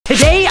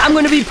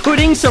be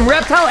putting some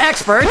reptile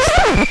experts,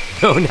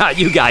 no, not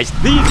you guys,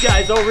 these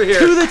guys over here,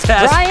 to the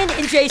test. Brian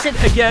and Jason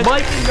against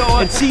Mike and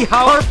Noah, and see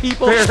how our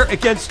people fare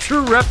against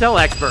true reptile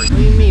experts. What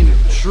do you mean,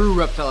 true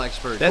reptile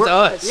experts? That's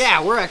us.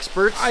 Yeah, we're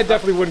experts. I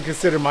definitely wouldn't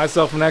consider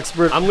myself an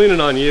expert. I'm leaning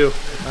on you.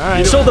 All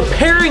right. So the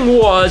pairing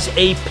was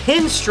a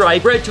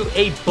pinstripe bred to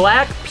a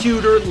black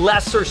pewter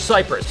lesser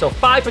cypress. So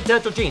 5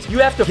 potential genes. You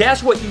have to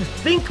guess what you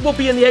think will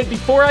be in the egg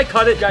before I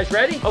cut it. You guys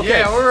ready? Okay.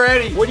 Yeah, we're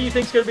ready. What do you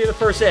think is going to be in the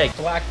first egg?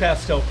 Black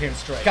pastel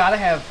pinstripe. Gotta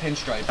have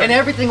pinstripe. And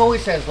everything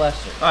always has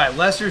lesser. All right,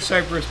 lesser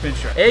cypress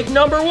pinstripe. Egg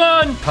number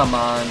 1. Come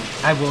on.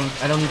 I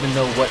don't even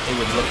know what it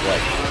would look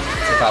like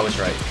if I was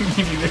right.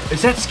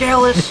 Is that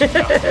scaleless?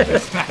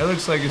 That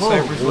looks like a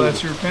cypress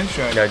lesser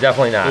pinstripe. No,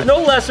 definitely not. There's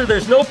no lesser,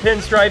 there's no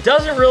pinstripe.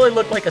 Doesn't really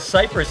look like a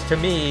cypress to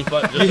me.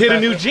 But you hit a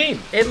new gene.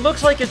 It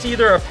looks like it's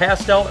either a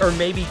pastel or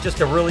maybe just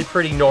a really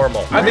pretty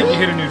normal. I think you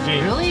hit a new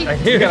gene. Really?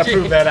 You gotta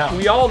prove that out.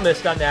 We all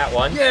missed on that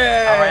one.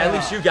 Yeah. All right, at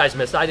least you guys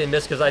missed. I didn't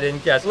miss because I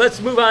didn't guess.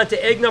 Let's move on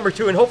to egg number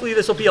 2, and hopefully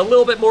this will be a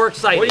little bit more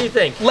exciting. What do you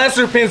think?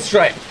 Lesser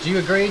pinstripe. Do you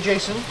agree,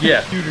 Jason?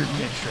 Yeah. Pewter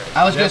pinstripe.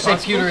 I was gonna say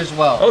pewter as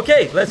well.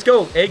 Okay, let's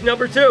go. Egg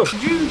number 2.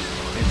 Juice.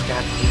 It's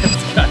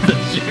got the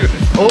juice.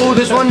 Oh,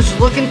 this one's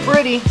looking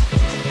pretty.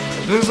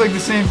 Looks like the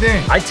same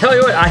thing. I tell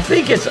you what, I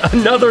think it's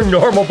another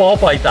normal ball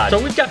python.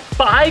 So we've got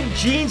 5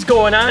 genes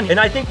going on,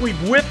 and I think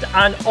we've whipped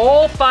on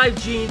all 5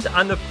 genes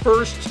on the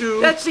first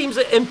 2. That seems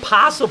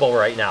impossible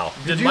right now.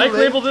 Did Mike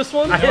label this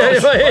one? I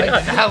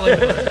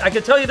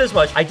can tell you this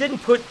much. I didn't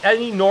put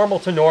any normal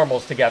to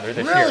normals together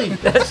this year.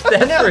 That's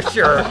for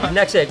sure.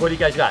 Next egg, what do you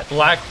guys got?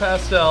 Black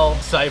pastel,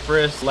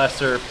 cypress,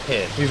 lesser,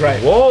 pin. He's right.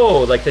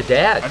 Whoa, like the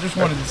dad. I just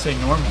wanted to say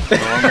normal.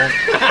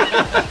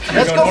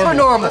 Let's go for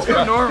normal. Let's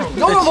go normal.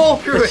 Normal.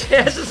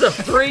 The chances of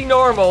 3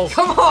 normals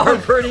Come on. are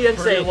pretty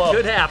insane. low.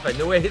 Could happen,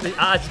 the way the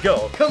odds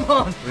go. Come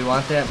on. We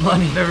want that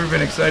money. Never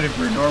been excited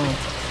for normal.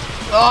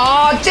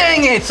 Oh,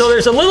 dang it. So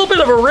there's a little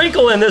bit of a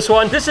wrinkle in this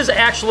one. This is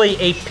actually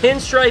a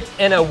pinstripe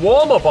and a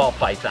Woma ball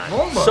python.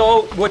 Woma.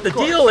 So what the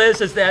deal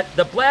is that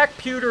the black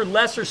pewter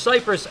lesser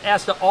cypress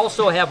has to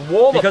also have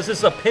Woma because this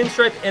is a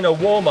pinstripe and a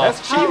Woma.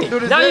 That's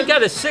cheating. Now you've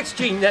got a 6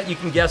 gene that you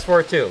can guess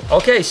for too.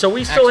 Okay, so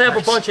we still have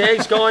a bunch of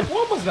eggs going.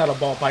 Woma's not a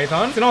ball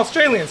python. It's an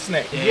Australian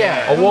snake.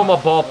 Yeah. A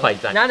Woma ball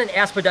python. Not an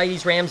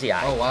Asphodite ramsey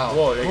eye. Oh, wow.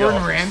 Whoa, there you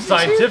Gordon go. Ramsay's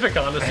Scientific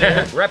on this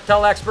here.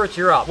 Reptile experts,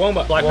 you're up.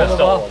 Woma. Black Woma pastel.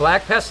 ball,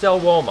 black pastel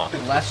Woma.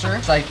 Lesser,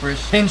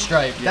 cypress,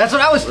 pinstripe. That's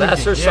what I was thinking.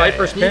 Lesser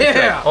cypress pinstripe.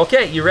 Yeah.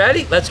 Okay, you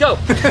ready? Let's go.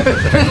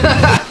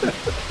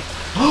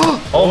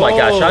 Oh my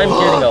gosh, I'm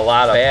getting a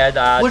lot of bad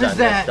odds What is on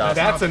that? this stuff.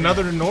 That's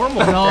another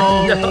normal.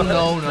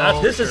 No.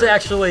 This is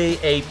actually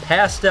a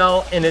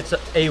pastel and it's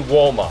a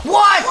Woma.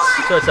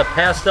 What? So it's a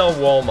pastel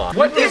Woma.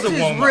 What This is a is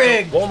Woma?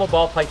 rigged. Woma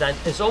ball python.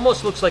 It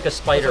almost looks like a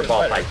spider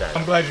ball python.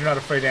 I'm glad you're not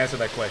afraid to answer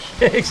that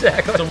question.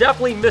 Exactly. So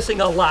definitely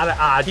missing a lot of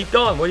odds. Keep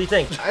going. What do you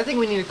think? I think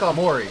we need to call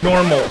Maury.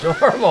 Normal.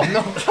 Normal.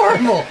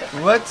 Normal.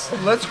 Let's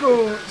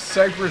go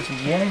cypress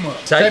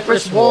Woma.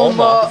 Cypress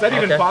Woma. Is that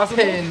even Okay.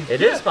 possible? Pin.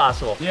 It is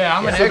possible. Yeah,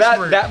 I'm an So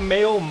expert. that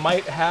male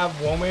might have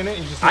Woma in it.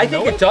 You just I didn't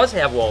think know it does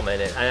have Woma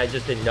in it, and I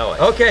just didn't know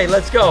it. Okay,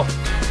 let's go.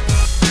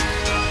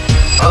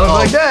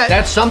 Like that.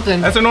 That's something.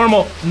 That's a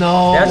normal.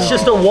 No. That's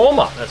just a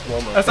Woma. That's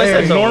Woma. That's like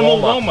That's a a normal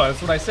Woma. Woma.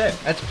 That's what I said.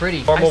 That's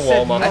pretty. Normal I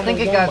said Woma. I think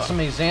it got Woma. some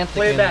xanthic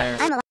Play in that.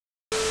 there.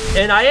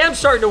 And I am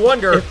starting to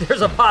wonder if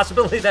there's a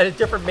possibility that a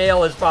different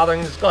male is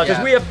bothering this clutch. Because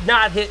Yeah. we have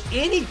not hit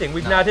anything.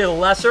 We've not hit a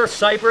lesser,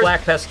 cypress,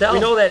 black pastel. We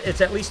know that it's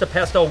at least a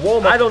pastel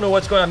Woma. I don't know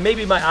what's going on.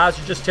 Maybe my odds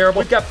are just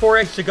terrible. We've got 4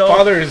 eggs to go.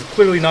 Father is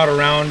clearly not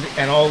around,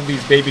 and all of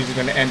these babies are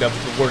going to end up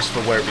worse for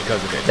wear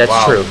because of it.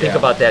 That's true. Think Yeah.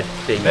 about that,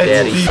 big That's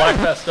daddy. deep. Black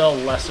pastel,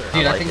 lesser.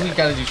 Dude, I like think that. we've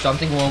got to do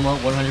something Woma,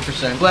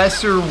 100%.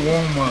 Lesser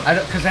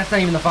Woma. Because that's not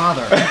even the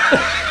father.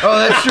 Oh,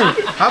 that's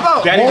true. How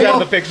about Daddy's Woma, out of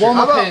the picture. Woma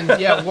How about- pin.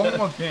 Yeah,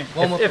 Woma pin.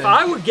 Woma If pin.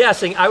 I were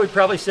guessing, I would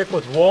probably stick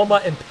with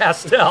Woma and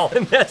pastel,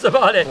 and that's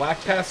about it.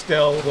 Black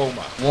pastel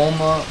Woma.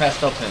 Woma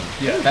pastel pin.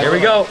 Yeah. Here we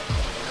go.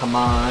 Come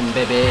on,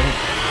 baby.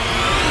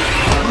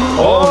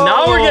 Oh,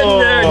 now we're getting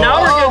there.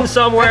 Now we're getting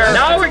somewhere. That's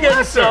Now we're getting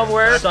lesser.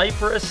 somewhere.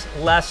 Cypress,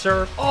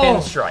 lesser,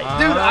 pinstripe.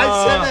 Dude,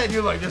 I said that, and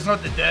you're like, that's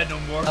not the dad no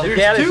more. The There's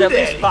dad has 2 at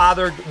least daddies.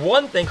 fathered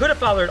one thing. Could have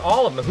fathered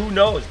all of them. Who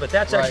knows? But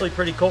that's Right. actually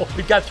pretty cool.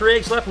 We've got 3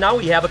 eggs left. Now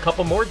we have a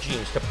couple more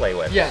genes to play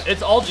with. Yeah.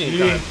 It's all gene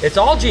time. It's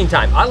all gene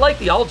time. I like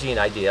the all gene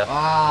idea.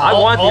 I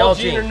All- want the all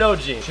gene or gene. no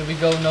gene. Should we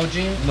go no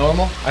gene?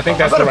 Normal? I think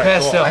that's How the about a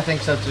right pastel? call. I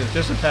think so too.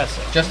 Just a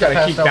pastel. Just Gotta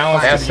a keep pastel.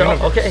 balance. fine.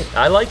 Pastel. Okay,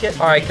 I like it.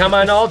 All right, come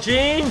on, all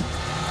gene.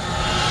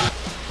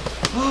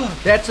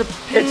 That's a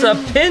pin. It's a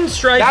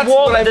pinstripe That's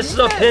what I Woma. This is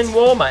a meant. pin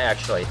Woma,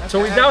 actually.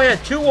 So we've now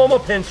had 2 Woma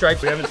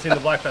pinstripes. We haven't seen the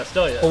black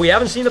pastel yet. But we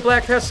haven't seen the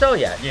black pastel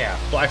yet. Yeah.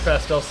 Black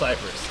pastel,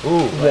 cypress.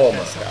 Ooh,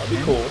 Woma. That would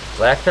be cool.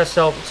 black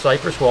pastel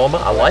cypress Woma.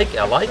 I like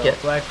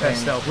it. Black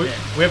pastel. We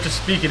have to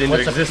speak it into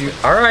What's a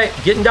existence. All right,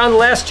 getting down the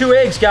last 2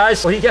 eggs,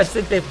 guys. What do you guys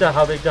think they've done?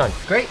 How they've done?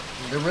 Great.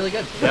 They're really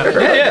good.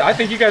 Yeah, I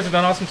think you guys have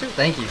done awesome too.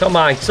 Thank you. Come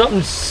on,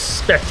 something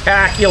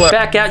spectacular.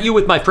 Back at you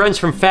with my friends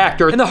from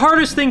Factor. And the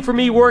hardest thing for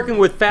me working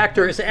with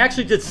Factor is to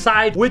actually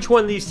decide which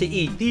one of these to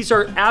eat. These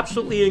are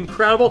absolutely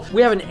incredible.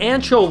 We have an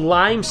ancho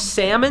lime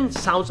salmon.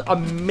 Sounds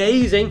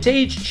amazing.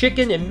 Sage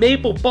chicken and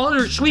maple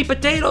butter sweet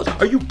potatoes.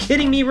 Are you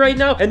kidding me right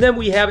now? And then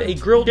we have a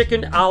grilled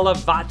chicken a la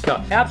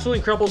vodka. Absolutely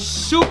incredible.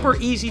 Super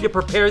easy to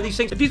prepare these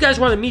things. If you guys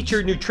want to meet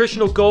your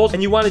nutritional goals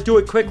and you want to do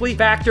it quickly,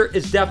 Factor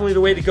is definitely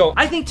the way to go.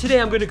 I think today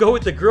I'm going to go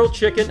with the grilled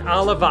chicken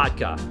a la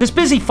vodka. This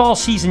busy fall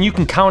season, you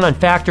can count on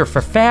Factor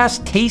for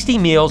fast, tasty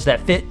meals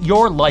that fit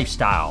your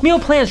lifestyle. Meal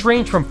plans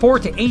range from 4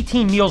 to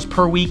 18 meals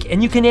per week,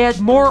 and you can add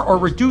more or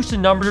reduce the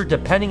number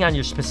depending on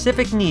your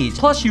specific needs.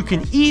 Plus, you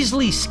can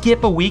easily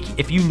skip a week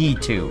if you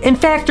need to. And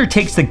Factor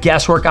takes the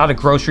guesswork out of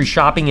grocery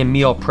shopping and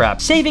meal prep,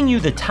 saving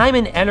you the time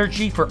and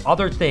energy for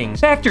other things.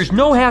 Factor's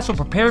no-hassle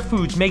prepared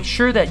foods make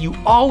sure that you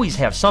always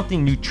have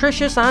something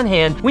nutritious on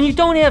hand when you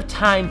don't have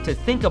time to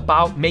think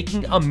about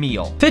making a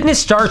meal. Fitness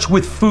starts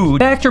with food.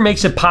 Factor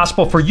makes it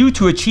possible for you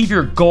to achieve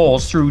your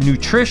goals through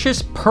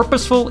nutritious,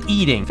 purposeful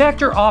eating.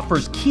 Factor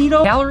offers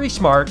keto, calorie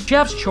smart,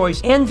 chef's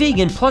choice, and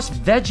vegan plus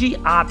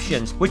veggie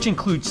options, which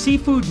include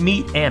seafood,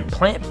 meat, and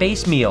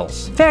plant-based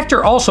meals.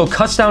 Factor also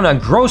cuts down on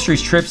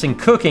groceries trips and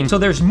cooking, so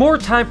there's more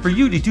time for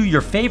you to do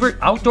your favorite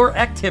outdoor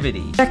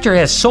activity. Factor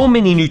has so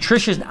many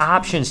nutritious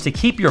options to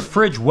keep your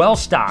fridge well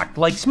stocked,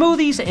 like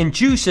smoothies and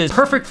juices,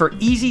 perfect for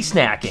easy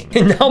snacking.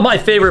 And now my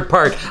favorite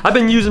part. I've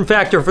been using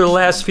Factor for the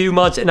last few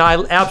months, and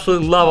I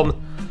absolutely love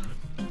them.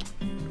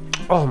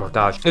 Oh my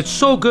gosh, it's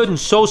so good and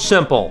so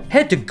simple.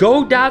 Head to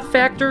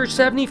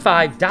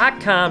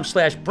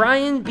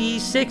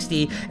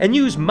go.factor75.com/BrianB60 and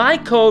use my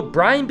code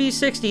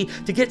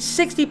BrianB60 to get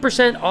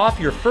 60% off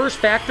your first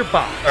Factor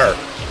box.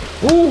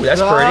 Ooh,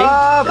 that's pretty.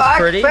 That's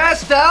pretty.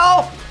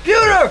 Pastel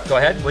pewter. Go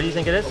ahead, what do you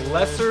think it is?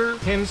 Lesser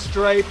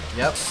pinstripe.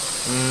 Yep.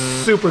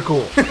 Super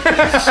cool.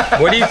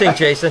 What do you think,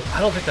 Jason?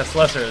 I don't think that's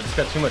lesser. It's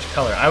got too much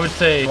color. I would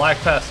say black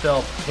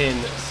pastel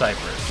pin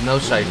cypress. No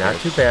cypress. Not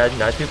too bad,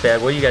 not too bad.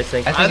 What do you guys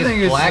think? I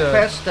think it's black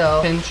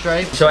pastel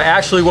pinstripe. So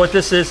actually what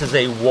this is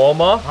a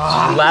Woma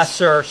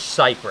Lesser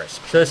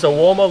Cypress. So it's a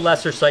Woma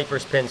Lesser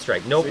Cypress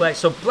pinstripe. No black.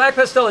 So black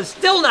pastel has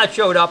still not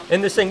showed up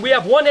in this thing. We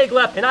have one egg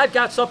left, and I've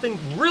got something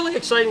really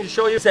exciting to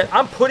show you. Is that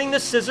I'm putting the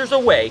scissors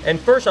away, and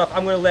first off,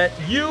 I'm gonna let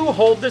you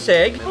hold this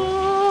egg.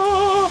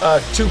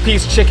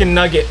 Two-piece chicken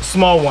nugget,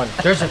 small one.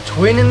 There's a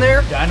twin in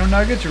there? Dino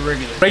nuggets or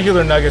regular?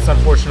 Regular nuggets,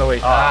 unfortunately.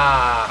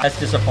 That's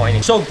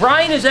disappointing. So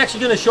Brian is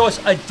actually gonna show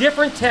us a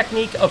different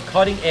technique of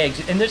cutting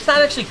eggs. And it's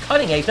not actually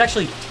cutting eggs, it's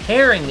actually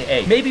tearing the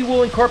egg. Maybe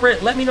we'll incorporate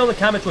it. Let me know in the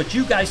comments what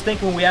you guys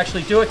think when we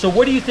actually do it. So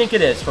what do you think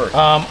it is first?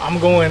 I'm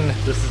going...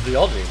 This is the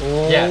Aldine.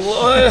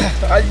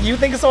 Yes. You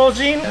think it's all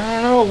Gene?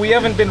 I don't know. We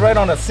haven't been right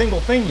on a single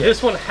thing yet.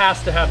 This one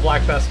has to have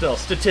black pastel,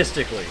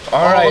 statistically.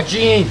 All right. Oh,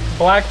 Gene.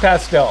 Black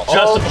pastel.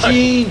 Oh,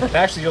 Gene.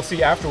 Actually, you'll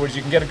see afterwards,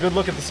 you can get a good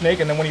look at the snake,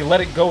 and then when you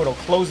let it go, it'll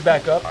close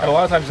back up. And a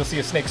lot of times you'll see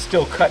a snake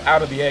still cut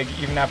out of the egg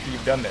even after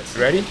you've done this.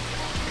 You ready?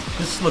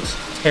 This looks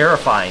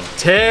terrifying.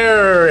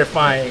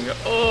 Terrifying.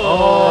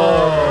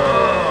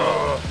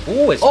 Oh.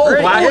 Ooh, it's Oh,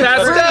 pretty. Black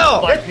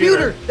pastel. That's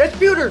pewter. That's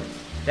pewter.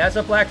 That's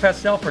a black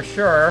pastel for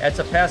sure. That's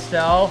a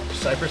pastel.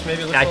 Cypress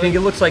maybe looks I think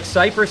it looks like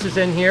cypress is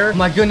in here. Oh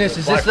my goodness,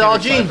 is this Black the all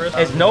pewter Gene? cypress.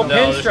 It's no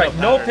there's pinstripe,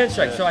 no pattern.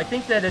 pinstripe. Yeah. So I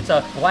think that it's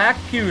a black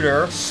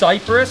pewter,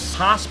 cypress,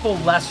 possible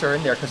lesser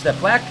in there, because that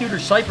black pewter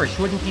cypress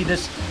wouldn't be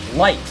this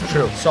light.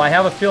 True. So I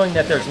have a feeling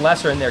that there's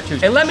lesser in there too.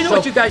 And let me know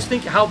what you guys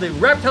think, how the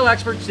reptile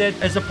experts did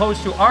as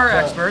opposed to our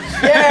experts.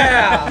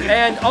 Yeah.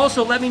 And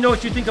also let me know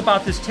what you think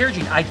about this tear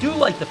gene. I do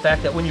like the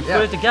fact that when you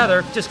put it together,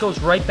 it just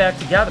goes right back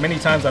together. Many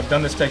times I've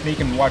done this technique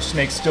and watched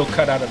snakes still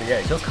cut out of the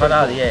egg. Still cut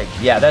out of the egg.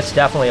 Yeah, that's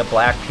definitely a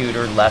black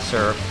pewter,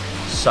 lesser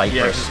cypress.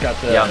 Yeah, it's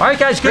got the... All right,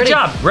 guys, good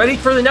job. Ready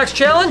for the next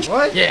challenge?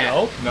 What?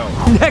 Yeah. No.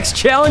 Next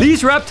challenge,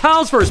 these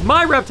reptiles versus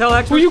my reptile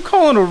expert. Who are you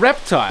calling a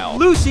reptile?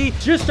 Lucy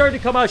just started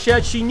to come out of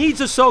shed. She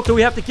needs a soak, so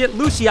we have to get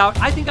Lucy out.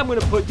 I think I'm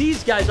gonna put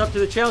these guys up to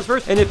the challenge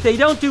first, and if they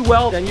don't do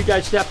well, then you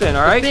guys step in,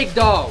 all right? Big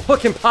dog. What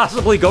can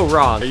possibly go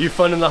wrong? Are you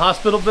funding the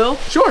hospital bill?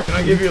 Sure. Can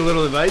I give you a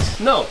little advice?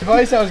 No.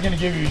 Advice I was gonna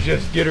give you is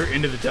just get her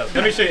into the tub.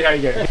 Let me show you how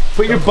you get it.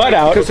 Put your butt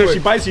out, so she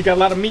bites, you got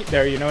a lot of meat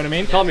there, you know what I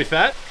mean? Call me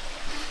fat?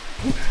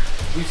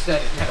 We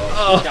said it.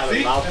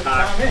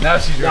 Now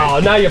she's ready. Oh,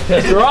 now you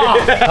pissed her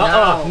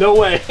off. No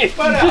way.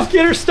 Just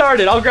get her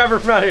started. I'll grab her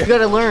from out You here.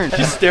 gotta learn.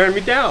 She's staring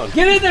me down.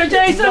 Get in there,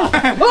 Jason. Oh,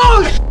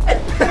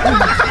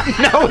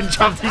 No one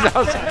jumped, he's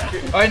outside.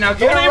 All right, now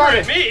get her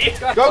running. Me.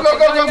 Go, go,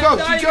 go, go, go.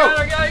 Go, She you go. got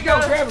her, go, you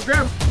got her. Grab her,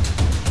 grab her.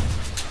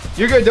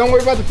 You're good. Don't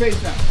worry about the face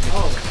now.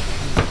 Oh.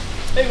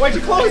 Hey, why'd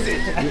you close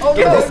it? Oh,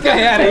 Get this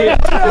guy out of here.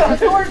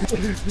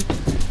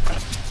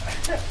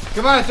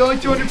 Come on, it's only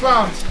 200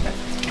 pounds.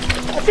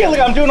 I feel like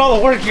I'm doing all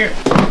the work here.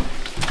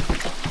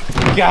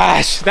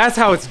 Gosh, that's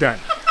how it's done.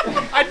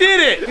 I did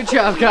it. good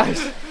job,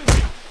 guys.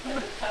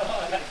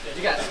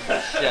 You got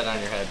shit on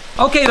your head.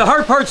 Okay, the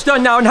hard part's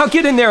done now. Now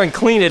get in there and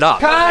clean it up.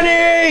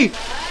 Connie!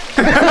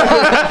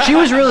 She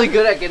was really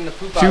good at getting the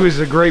poop out. She was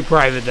a great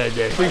private that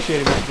day.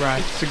 Appreciate it, Mr.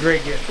 Brian. It's a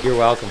great gift. You're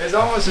welcome. It's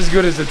almost as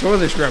good as the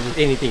toilet scrubber.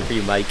 Anything for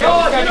you, Mike.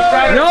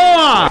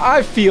 Noah!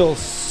 I feel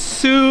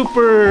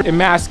super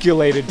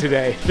emasculated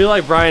today. I feel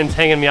like Brian's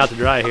hanging me out to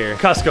dry here.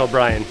 Cusco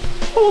Brian.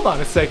 Hold on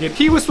a second.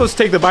 He was supposed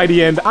to take the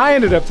bitey end. I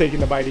ended up taking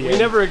the bitey We end.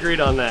 never agreed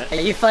on that. Are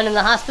you funding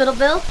the hospital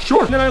bill?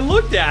 Sure. And then I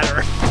looked at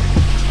her.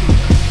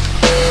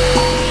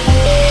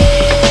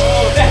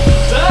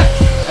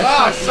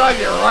 Oh, suck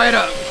it right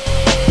up.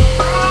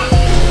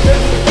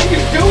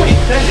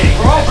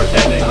 We're all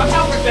pretending. I'm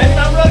not pretending.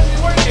 I'm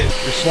actually working.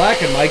 You're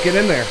slacking, Mike. Get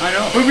in there. I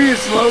know. Put me in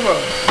slow-mo.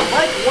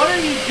 Mike, what are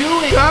you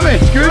doing?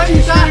 Comment,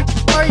 Gucci.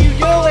 What are you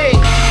doing?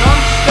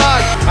 I'm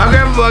stuck. I'll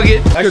grab a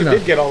bucket. Actually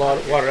did get all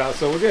the water out,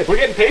 so we're good. We're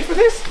getting paid for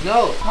this?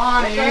 No.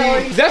 Honey.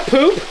 Is that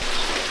poop?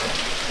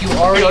 You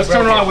already. Okay, let's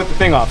turn around with the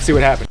thing off, see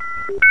what happens.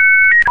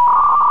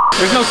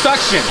 There's no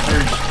suction.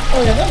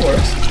 Oh yeah, that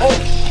works.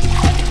 Oh.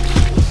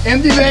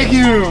 Empty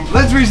vacuum.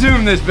 Let's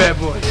resume this bad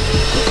boy.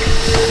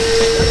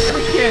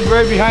 Trash can's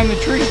right behind the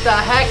tree. What the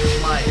heck,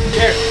 Mike?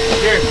 Here.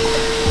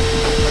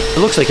 It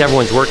looks like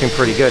everyone's working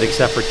pretty good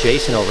except for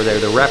Jason over there,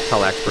 the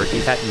reptile expert.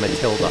 He's at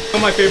Matilda.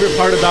 My favorite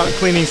part about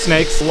cleaning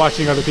snakes,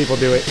 watching other people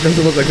do it.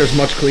 Doesn't look like there's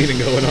much cleaning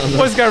going on though.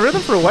 Boy's got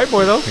rhythm for a white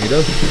boy though. He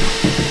does.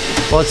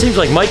 Well, it seems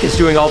like Mike is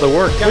doing all the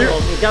work. Got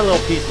a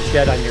little piece of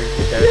shed on your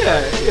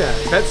there. Yeah.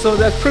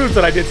 That proves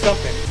that I did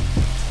something.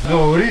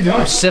 No, what are you doing?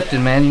 I'm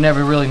sifting, man. You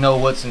never really know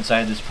what's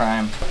inside this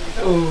prime.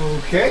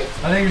 Okay.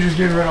 I think you're just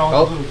getting rid of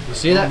all the Oh, glue. you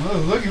see that? Oh,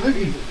 looky.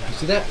 You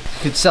see that?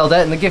 You could sell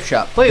that in the gift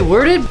shop. Wait,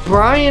 where did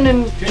Brian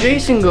and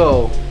Jason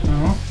go?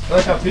 I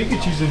like how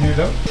Pikachu's in here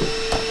though.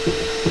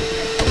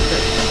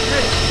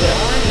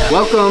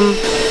 Welcome.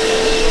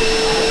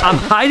 I'm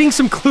hiding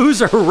some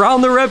clues around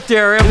the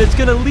Reptarium, and it's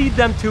gonna lead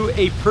them to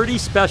a pretty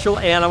special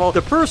animal.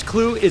 The first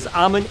clue is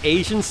I'm an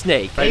Asian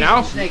snake. Right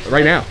now?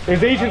 Right now.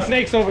 There's Asian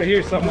snakes over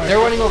here somewhere. They're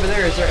running over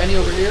there. Is there any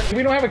over here?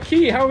 We don't have a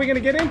key. How are we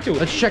gonna get into it?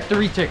 Let's check the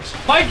retics.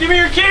 Mike, give me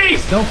your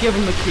keys! Don't give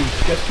them the key.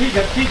 Get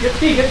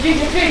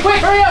key.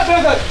 Quick, hurry up!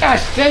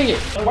 Gosh, dang it.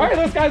 Why are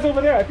those guys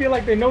over there? I feel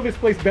like they know this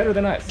place better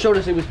than us. Showed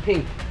us it was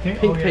pink. Pink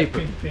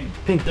paper.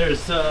 Pink.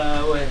 There's,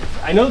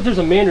 I know that there's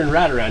a mandarin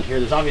rat around here.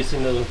 There's obviously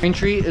no... Green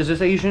tree, is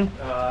this Asian?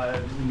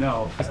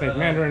 No. Snake,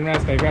 mandarin,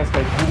 rat snake. I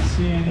don't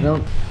see any.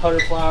 No.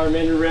 Butterflower,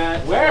 mandarin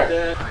rat.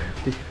 Where? I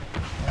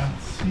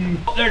don't see.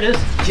 Oh, there it is.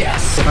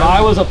 Yes. If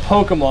I was a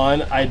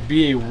Pokemon, I'd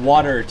be a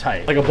water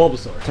type, like a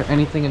Bulbasaur. Is there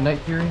anything in Night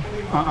Fury?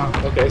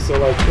 Okay, so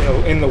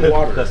like, in the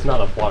water. That's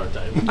not a water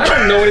type. I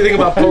don't know anything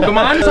about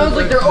Pokemon. Sounds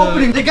like they're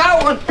opening. They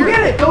got one. Go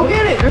get it. Go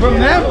get it. From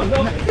them?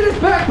 In his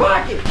back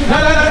pocket.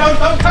 No,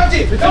 don't touch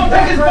it! Don't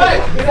take his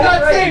bike! It's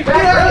not safe! Get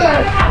out of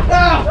there!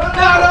 No,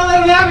 don't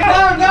let him have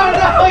it!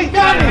 No, he's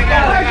got it!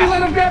 Why'd you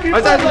let him grab your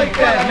bike like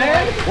that,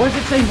 man? What does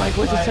it say, Mike?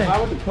 What does it If I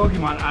say? was a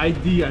Pokemon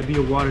ID, I'd be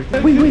a water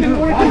type. Wait.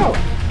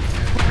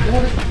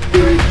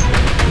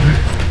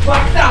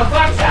 Box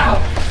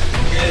out!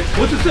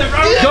 What's it say?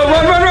 Run! Go,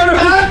 run!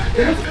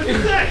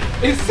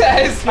 It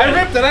says, I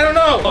ripped it, I don't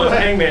know. Oh,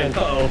 Hangman.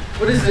 Uh-oh.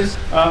 What is this?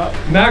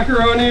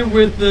 Macaroni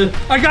with the...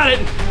 I got it!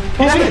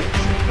 Go.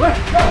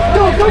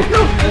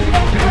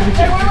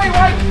 Hey,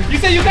 wait, you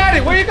said you got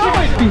it, where you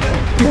going?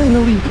 He's in the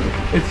lead.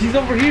 He's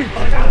over here.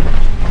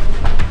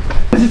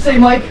 What does it say,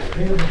 Mike?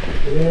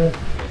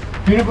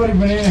 Peanut butter,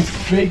 banana,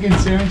 bacon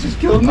sandwiches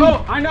killed me.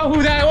 Oh, I know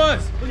who that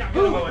was.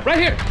 Right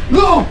here.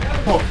 No!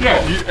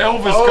 Yeah,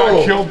 Elvis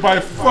got killed by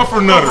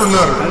fluffernutters.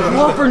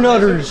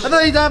 Fluffernutters. I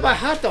thought he died by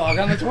hot dog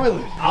on the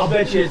toilet. I'll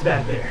bet you it's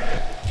back there.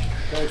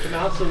 Can I come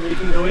out so we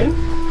can go in?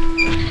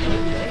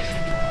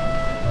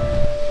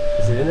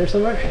 Is it in there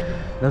somewhere?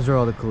 Those are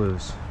all the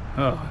clues.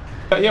 Oh.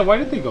 Yeah, why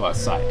did they go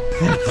outside?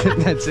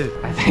 That's it.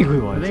 I think we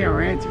won. I think I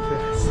ran too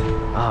fast.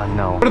 Oh,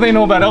 no. What do they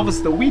know about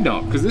Elvis that we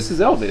don't? Because this is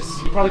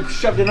Elvis. He probably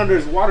shoved it under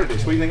his water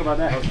dish. What do you think about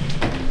that?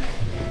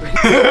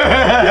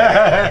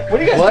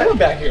 What are you guys doing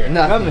back here?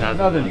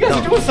 Nothing. You guys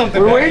are doing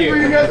something We're back waiting here.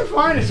 for you guys to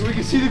find us so we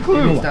can see the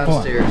clue. He's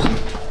downstairs.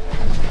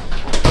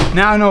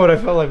 Now I know what I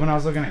felt like when I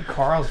was looking at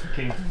Carl's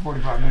cave for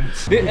 45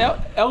 minutes.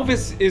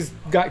 Elvis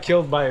got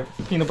killed by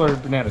peanut butter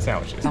banana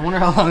sandwiches. I wonder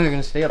how long they're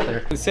going to stay up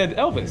there. It said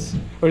Elvis.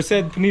 Or it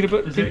said peanut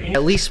butter.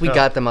 At least we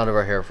got them out of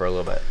our hair for a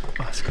little bit.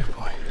 Oh, that's a good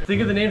point.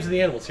 Think of the names of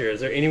the animals here. Is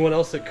there anyone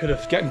else that could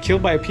have... Gotten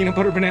killed by a peanut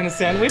butter banana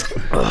sandwich?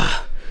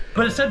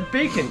 But it said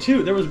bacon,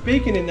 too. There was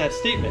bacon in that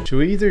statement. Should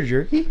we eat their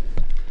jerky?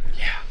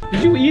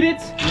 Did you eat it?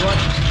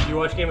 You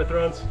watch Game of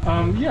Thrones?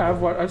 Yeah,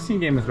 I've seen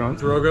Game of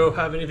Thrones. Drogo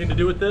have anything to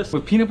do with this?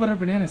 With peanut butter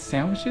banana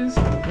sandwiches?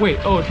 Wait,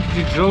 oh,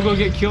 did Drogo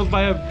get killed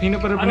by a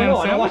peanut butter I don't banana know.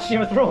 I don't sandwich? watch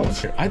Game of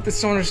Thrones. I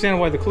just don't understand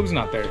why the clue's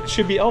not there. It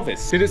should be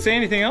Elvis. Did it say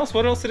anything else?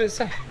 What else did it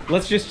say?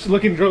 Let's just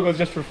look in Drogo's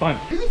just for fun.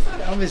 Who thought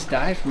Elvis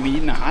died from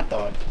eating a hot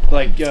dog?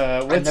 Like,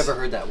 I've never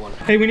heard that one.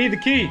 Hey, we need the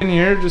key. In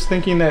here, just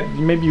thinking that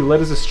maybe you led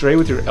us astray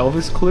with your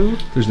Elvis clue.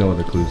 There's no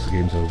other clues. The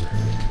game's over.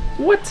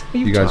 What? Are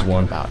You guys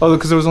won. about? Oh,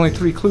 because there was only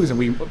 3 clues and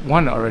we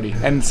won already.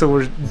 And so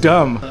we're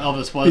dumb.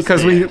 Elvis was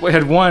Because there. we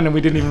had won and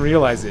we didn't even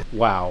realize it.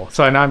 Wow.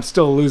 So now I'm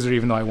still a loser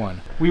even though I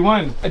won. We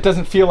won. It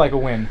doesn't feel like a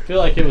win. I feel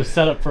like it was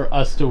set up for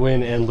us to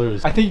win and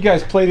lose. I think you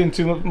guys played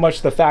into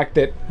much the fact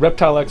that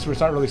reptile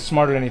experts aren't really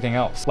smart at anything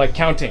else, like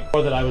counting.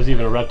 Or that I was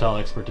even a reptile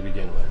expert to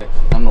begin with.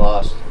 I'm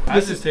lost.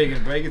 This is taking a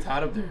break. It's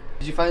hot up there.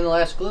 Did you find the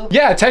last clue?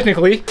 Yeah,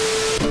 technically.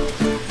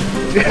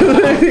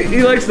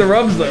 He likes the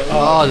rubs though.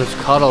 Oh, those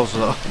cuddles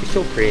though. He's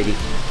so pretty.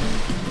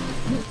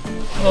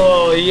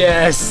 Oh,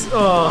 yes.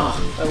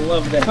 Oh, I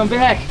love that. Come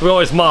back. We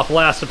always mop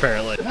last,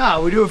 apparently.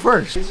 No, we do it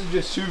first. This is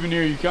just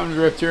souvenir. You come to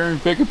the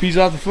Reptarium, pick a piece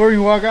off the floor,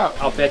 you walk out.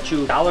 I'll bet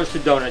you dollars to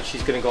donuts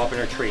she's gonna go up in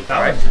her tree. All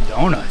right.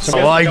 Donuts.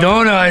 I like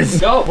donuts.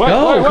 Go.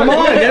 No, come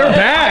on, get her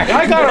back.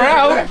 I got her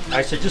out.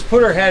 I said just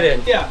put her head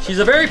in. Yeah. She's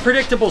a very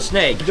predictable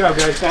snake. Good job,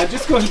 guys.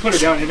 Just go ahead and put her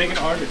down. You're making it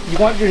harder. You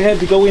want your head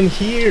to go in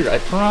here, I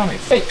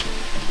promise. Hey.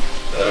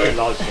 He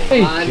loves me. Hey,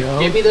 Come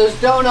on, give me those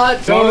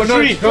donuts.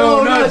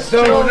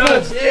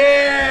 Donuts.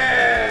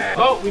 Yeah.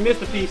 Oh, we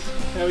missed a piece.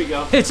 There we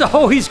go. It's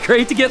always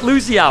great to get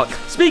Lucy out.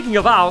 Speaking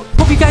of out,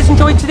 hope you guys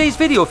enjoyed today's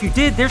video. If you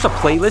did, there's a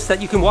playlist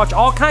that you can watch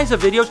all kinds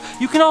of videos.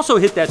 You can also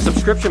hit that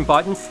subscription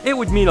button. It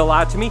would mean a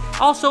lot to me.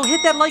 Also,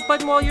 hit that like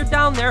button while you're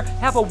down there.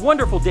 Have a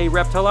wonderful day,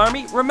 Reptile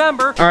Army.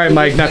 Remember... All right,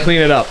 Mike, now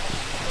clean it up.